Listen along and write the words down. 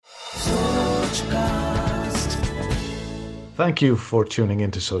Sochcast. Thank you for tuning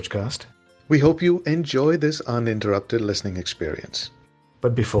into Sochcast. We hope you enjoy this uninterrupted listening experience.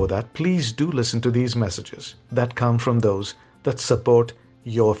 But before that, please do listen to these messages that come from those that support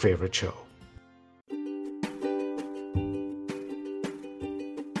your favorite show.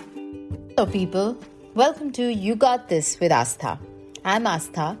 Hello people, welcome to You Got This with Astha. I'm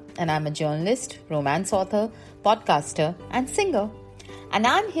Astha and I'm a journalist, romance author, podcaster and singer. And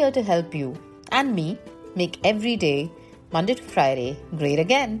I'm here to help you and me make every day, Monday to Friday, great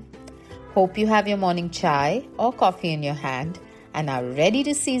again. Hope you have your morning chai or coffee in your hand and are ready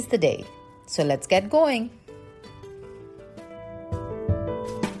to seize the day. So let's get going.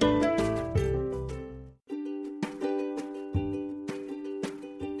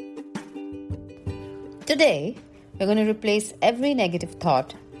 Today, we're going to replace every negative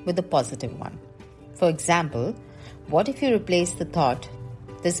thought with a positive one. For example, what if you replace the thought,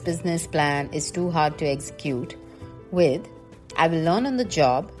 this business plan is too hard to execute, with, I will learn on the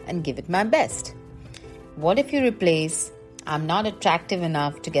job and give it my best? What if you replace, I'm not attractive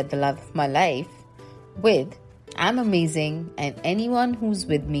enough to get the love of my life, with, I'm amazing and anyone who's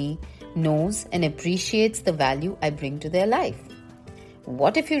with me knows and appreciates the value I bring to their life?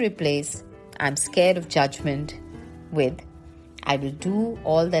 What if you replace, I'm scared of judgment, with, I will do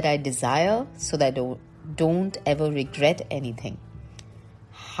all that I desire so that I don't ever regret anything?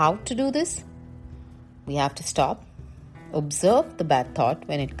 How to do this? We have to stop, observe the bad thought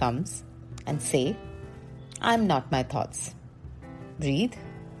when it comes, and say, I'm not my thoughts. Breathe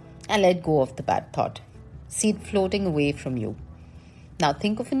and let go of the bad thought. See it floating away from you. Now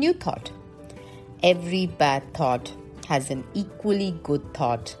think of a new thought. Every bad thought has an equally good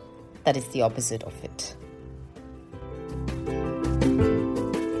thought that is the opposite of it.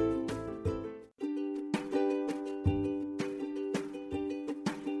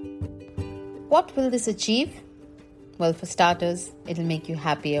 What will this achieve? Well, for starters, it will make you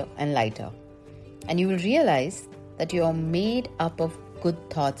happier and lighter. And you will realize that you are made up of good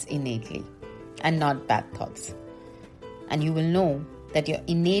thoughts innately and not bad thoughts. And you will know that your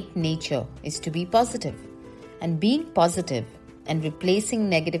innate nature is to be positive. And being positive and replacing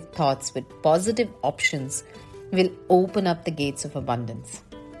negative thoughts with positive options will open up the gates of abundance.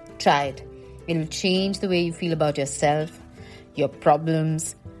 Try it. It will change the way you feel about yourself, your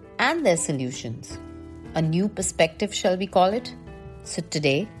problems, and their solutions. A new perspective, shall we call it? So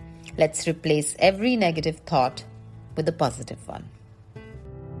today, let's replace every negative thought with a positive one.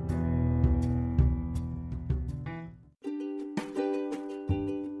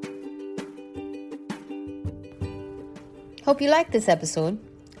 Hope you like this episode.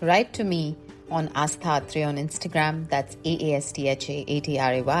 Write to me on Astha on Instagram, that's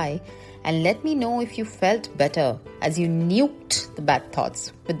AASTHAATRAY, and let me know if you felt better as you nuked the bad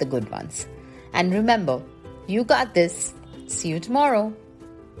thoughts with the good ones. And remember, you got this. See you tomorrow.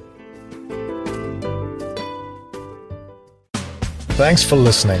 Thanks for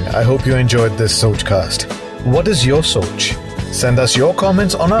listening. I hope you enjoyed this Sochcast. What is your Soch? Send us your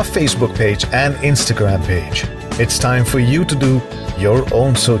comments on our Facebook page and Instagram page. It's time for you to do your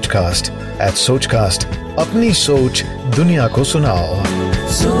own Sochcast at Sochcast. Apni Soch Duniya ko sunao.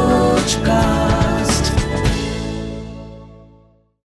 Sochcast.